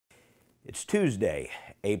It's Tuesday,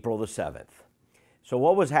 April the 7th. So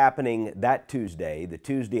what was happening that Tuesday, the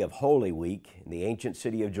Tuesday of Holy Week in the ancient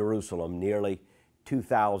city of Jerusalem nearly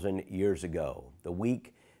 2,000 years ago, the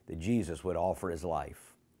week that Jesus would offer his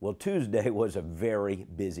life? Well, Tuesday was a very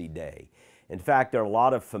busy day. In fact, there are a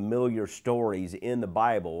lot of familiar stories in the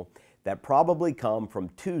Bible that probably come from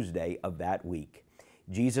Tuesday of that week.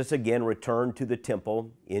 Jesus again returned to the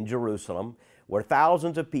temple in Jerusalem where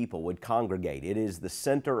thousands of people would congregate. It is the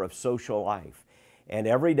center of social life. And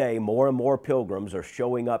every day more and more pilgrims are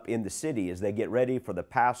showing up in the city as they get ready for the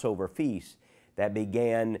Passover feast that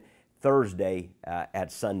began Thursday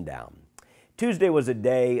at sundown. Tuesday was a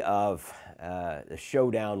day of a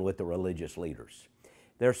showdown with the religious leaders.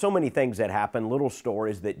 There are so many things that happen, little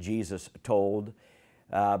stories that Jesus told.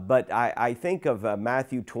 But I think of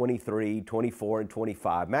Matthew 23, 24, and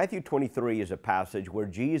 25. Matthew 23 is a passage where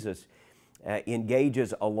Jesus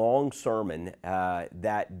engages a long sermon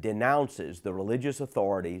that denounces the religious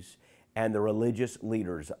authorities and the religious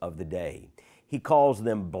leaders of the day. He calls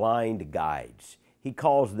them blind guides. He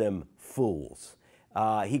calls them fools.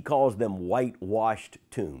 He calls them whitewashed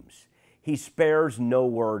tombs. He spares no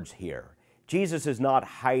words here. Jesus is not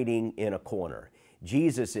hiding in a corner.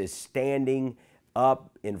 Jesus is standing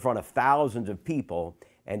up in front of thousands of people,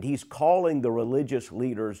 and he's calling the religious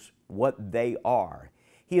leaders what they are.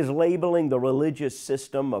 He is labeling the religious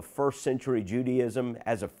system of first century Judaism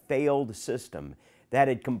as a failed system that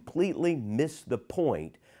had completely missed the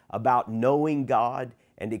point about knowing God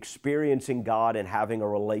and experiencing God and having a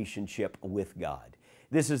relationship with God.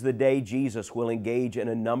 This is the day Jesus will engage in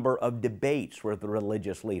a number of debates with the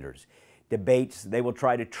religious leaders. Debates, they will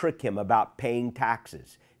try to trick him about paying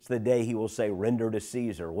taxes. It's the day he will say, "Render to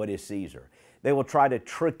Caesar what is Caesar." They will try to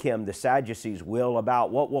trick him, the Sadducees will,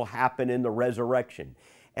 about what will happen in the resurrection,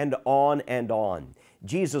 and on and on.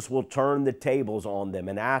 Jesus will turn the tables on them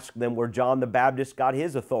and ask them where John the Baptist got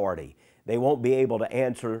his authority. They won't be able to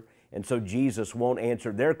answer, and so Jesus won't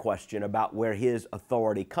answer their question about where his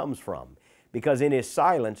authority comes from, because in his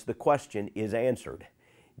silence, the question is answered.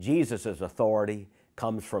 Jesus' authority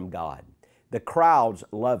comes from God. The crowds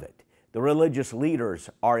love it. The religious leaders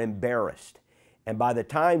are embarrassed. And by the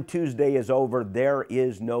time Tuesday is over, there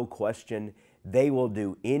is no question they will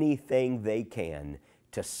do anything they can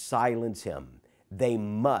to silence him. They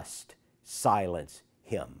must silence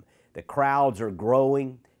him. The crowds are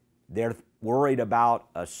growing. They're worried about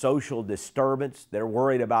a social disturbance. They're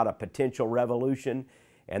worried about a potential revolution.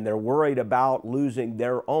 And they're worried about losing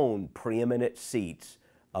their own preeminent seats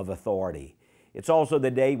of authority. It's also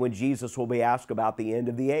the day when Jesus will be asked about the end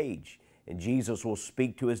of the age. And Jesus will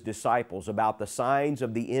speak to his disciples about the signs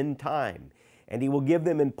of the end time. And he will give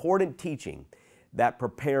them important teaching that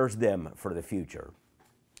prepares them for the future.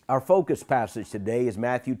 Our focus passage today is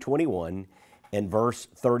Matthew 21 and verse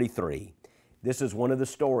 33. This is one of the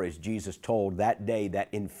stories Jesus told that day that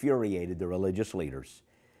infuriated the religious leaders.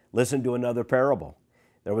 Listen to another parable.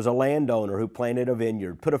 There was a landowner who planted a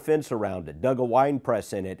vineyard, put a fence around it, dug a wine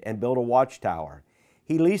press in it, and built a watchtower.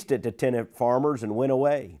 He leased it to tenant farmers and went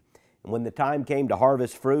away. And when the time came to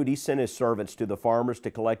harvest fruit, he sent his servants to the farmers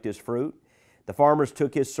to collect his fruit. The farmers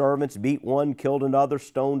took his servants, beat one, killed another,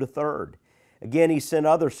 stoned a third. Again, he sent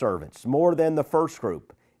other servants, more than the first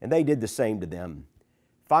group, and they did the same to them.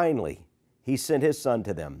 Finally, he sent his son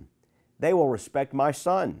to them. "They will respect my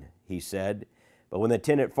son," he said. But when the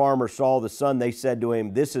tenant farmers saw the son, they said to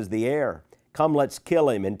him, "This is the heir. Come, let's kill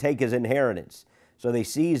him and take his inheritance." So they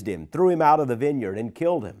seized him, threw him out of the vineyard, and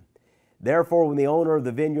killed him. Therefore, when the owner of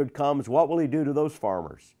the vineyard comes, what will he do to those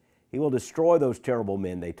farmers? He will destroy those terrible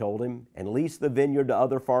men, they told him, and lease the vineyard to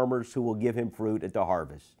other farmers who will give him fruit at the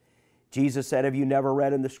harvest. Jesus said, "Have you never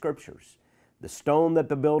read in the Scriptures? The stone that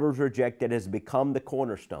the builders rejected has become the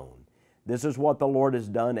cornerstone. This is what the Lord has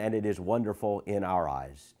done, and it is wonderful in our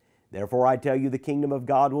eyes. Therefore, I tell you, the kingdom of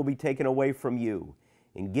God will be taken away from you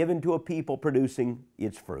and given to a people producing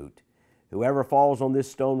its fruit. Whoever falls on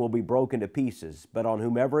this stone will be broken to pieces, but on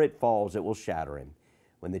whomever it falls, it will shatter him."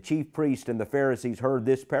 When the chief priests and the Pharisees heard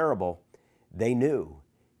this parable, they knew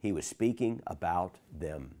he was speaking about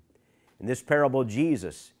them. In this parable,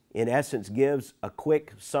 Jesus, in essence, gives a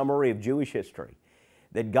quick summary of Jewish history,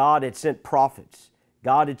 that God had sent prophets,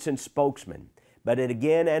 God had sent spokesmen, but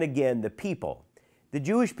again and again the people, the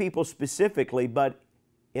Jewish people specifically, but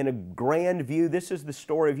in a grand view, this is the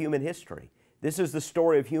story of human history. This is the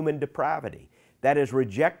story of human depravity that has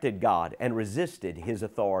rejected God and resisted his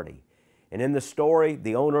authority. And in the story,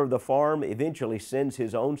 the owner of the farm eventually sends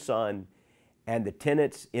his own son, and the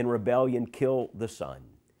tenants in rebellion kill the son.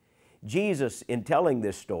 Jesus, in telling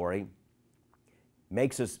this story,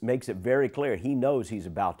 makes it very clear he knows he's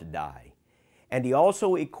about to die. And he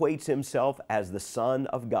also equates himself as the Son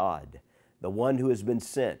of God, the one who has been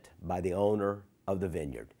sent by the owner of the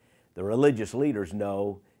vineyard. The religious leaders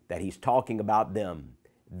know that he's talking about them.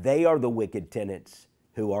 They are the wicked tenants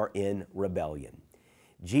who are in rebellion.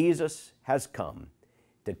 Jesus has come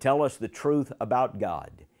to tell us the truth about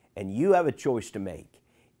God, and you have a choice to make.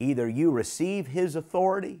 Either you receive his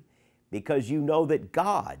authority because you know that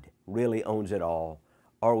God really owns it all,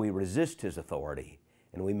 or we resist his authority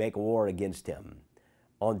and we make war against him.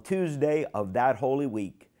 On Tuesday of that Holy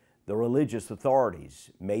Week, the religious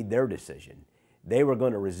authorities made their decision. They were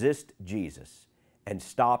going to resist Jesus and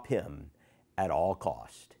stop him at all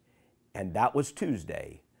cost. And that was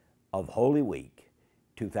Tuesday of Holy Week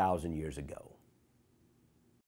 2,000 years ago.